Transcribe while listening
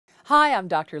Hi, I'm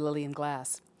Dr. Lillian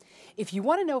Glass. If you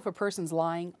want to know if a person's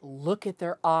lying, look at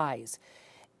their eyes.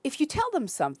 If you tell them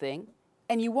something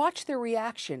and you watch their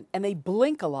reaction and they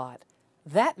blink a lot,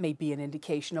 that may be an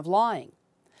indication of lying.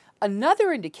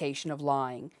 Another indication of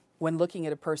lying when looking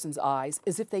at a person's eyes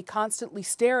is if they constantly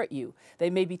stare at you. They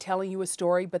may be telling you a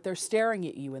story, but they're staring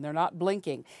at you and they're not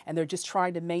blinking and they're just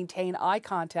trying to maintain eye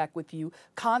contact with you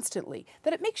constantly.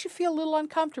 That it makes you feel a little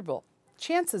uncomfortable.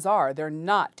 Chances are they're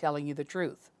not telling you the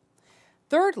truth.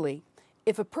 Thirdly,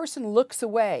 if a person looks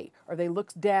away, or they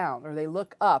look down, or they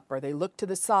look up, or they look to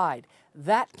the side,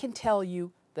 that can tell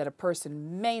you that a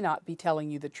person may not be telling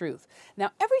you the truth.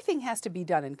 Now, everything has to be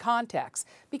done in context,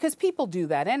 because people do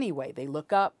that anyway. They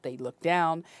look up, they look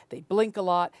down, they blink a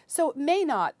lot, so it may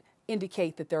not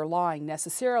indicate that they're lying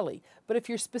necessarily. But if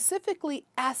you're specifically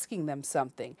asking them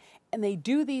something, and they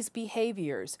do these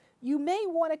behaviors, you may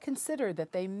want to consider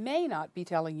that they may not be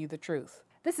telling you the truth.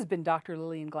 This has been Dr.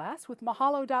 Lillian Glass with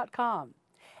Mahalo.com.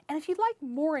 And if you'd like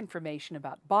more information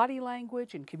about body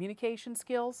language and communication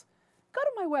skills, go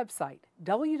to my website,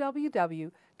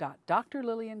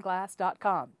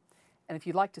 www.drlillianglass.com. And if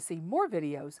you'd like to see more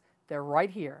videos, they're right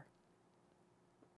here.